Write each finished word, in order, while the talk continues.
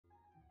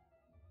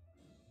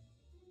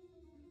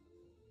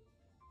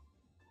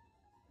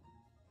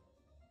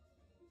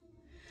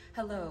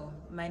Hello,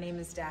 my name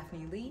is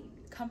Daphne Lee,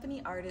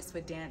 company artist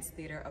with Dance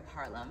Theater of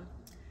Harlem.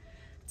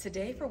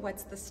 Today for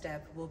What's the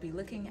Step, we'll be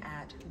looking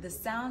at The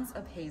Sounds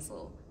of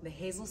Hazel, the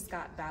Hazel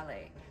Scott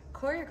Ballet,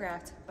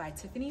 choreographed by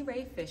Tiffany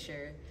Ray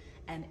Fisher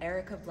and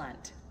Erica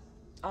Blunt,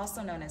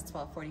 also known as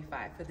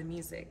 1245 for the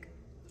music.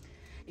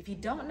 If you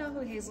don't know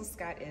who Hazel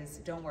Scott is,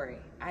 don't worry,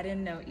 I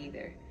didn't know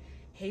either.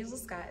 Hazel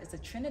Scott is a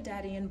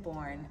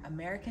Trinidadian-born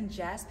American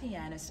jazz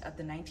pianist of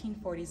the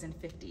 1940s and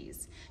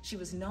 50s. She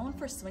was known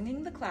for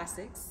swinging the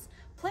classics,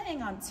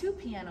 playing on two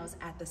pianos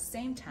at the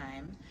same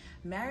time,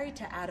 married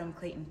to Adam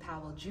Clayton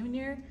Powell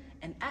Jr.,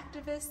 an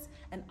activist,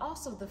 and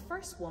also the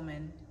first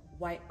woman,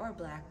 white or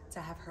black, to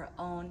have her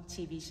own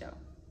TV show.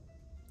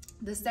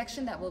 The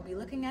section that we'll be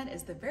looking at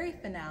is the very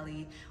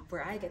finale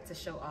where I get to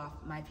show off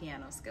my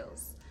piano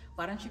skills.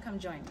 Why don't you come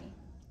join me?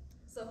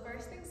 So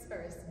first things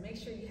first, make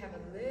sure you have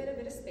a little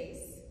bit of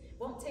space.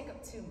 Won't take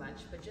up too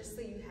much, but just so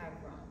you have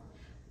room.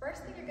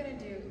 First thing you're gonna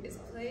do is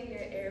play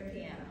your air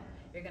piano.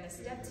 You're gonna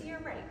step to your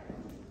right.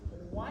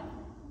 1,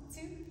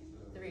 2,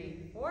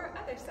 3, 4,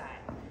 other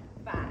side.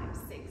 5,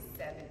 6,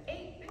 7,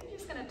 8. Then you're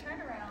just gonna turn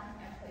around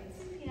and play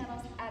two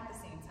pianos at the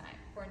same time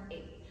for an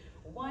 8.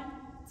 1,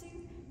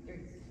 2,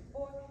 3,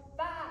 4,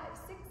 5,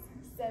 6,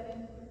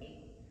 7,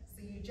 8.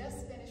 So you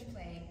just finished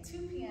playing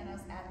two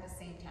pianos at the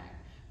same time.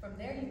 From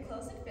there, you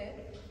close in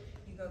fifth,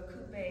 you go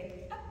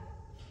coupe up,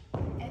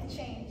 and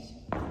change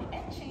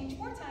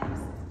 4 times.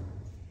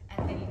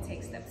 And then you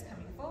take steps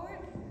coming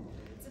forward,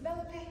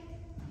 develope, and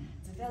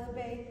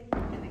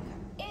then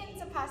come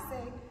into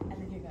passe, and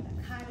then you're gonna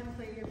kind of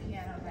play your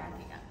piano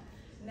backing up.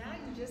 Now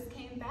you just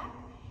came back,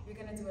 you're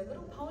gonna do a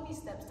little pony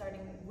step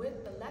starting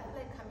with the left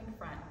leg coming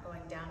front,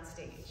 going down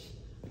stage.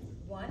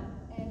 1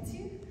 and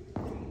 2,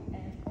 3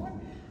 and 4,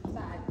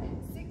 5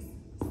 and 6,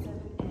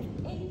 7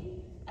 and 8.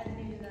 And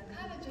then you're gonna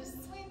kind of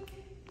just swing,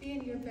 be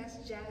in your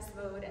best jazz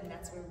mode, and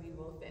that's where we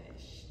will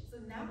finish. So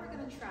now we're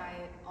gonna try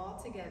it all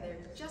together,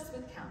 just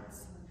with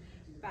counts.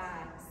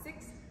 5,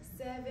 6,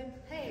 7,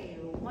 hey,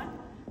 1,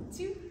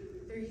 2,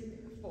 3,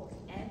 4,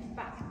 and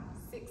 5,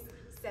 6,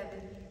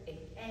 7,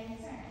 8, and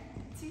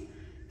 2,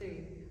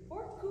 3,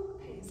 4,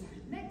 coupes are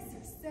next,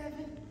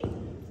 7,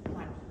 8,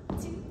 1,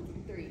 2,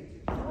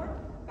 3, 4,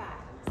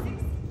 5,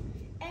 6,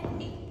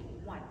 and 8,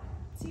 1,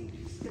 2,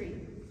 3,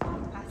 4,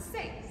 5,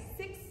 6,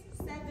 6,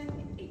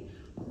 7, 8,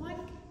 1,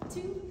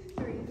 2,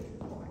 3,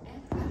 4,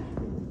 and 5,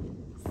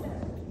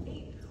 7,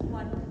 8,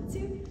 1,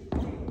 2,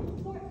 3,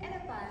 4, and a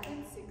 5,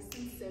 and 6,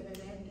 and 7,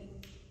 and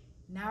 8.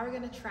 Now we're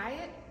gonna try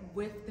it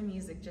with the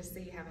music, just so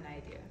you have an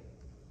idea.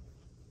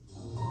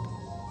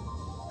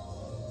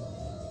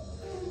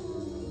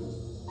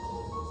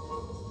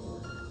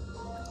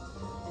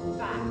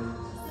 5,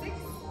 6,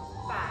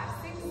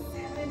 5, 6,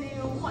 7, 8,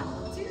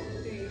 1, 2,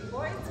 3,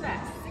 4, it's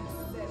fast. 6,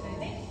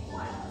 7, 8,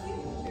 1,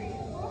 2, 3,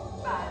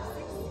 4, 5,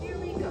 6, here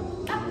we go.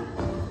 Up,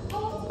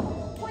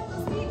 hold, point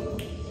those feet,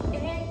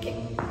 and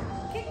kick,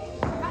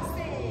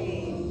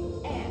 passe,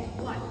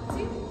 and 1,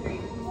 2, 3,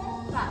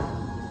 4,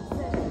 5,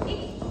 7,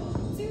 8,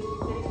 2,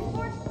 3,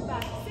 4,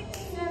 5, 6,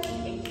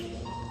 7, 8.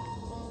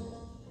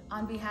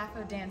 On behalf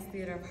of Dance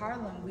Theater of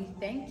Harlem, we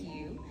thank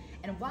you.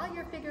 And while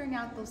you're figuring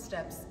out those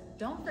steps,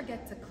 don't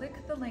forget to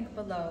click the link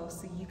below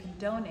so you can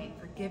donate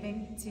for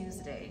Giving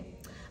Tuesday.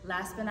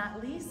 Last but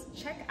not least,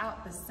 check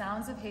out the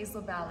Sounds of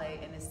Hazel Ballet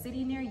in a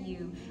city near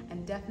you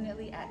and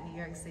definitely at New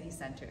York City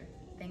Center.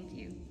 Thank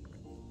you.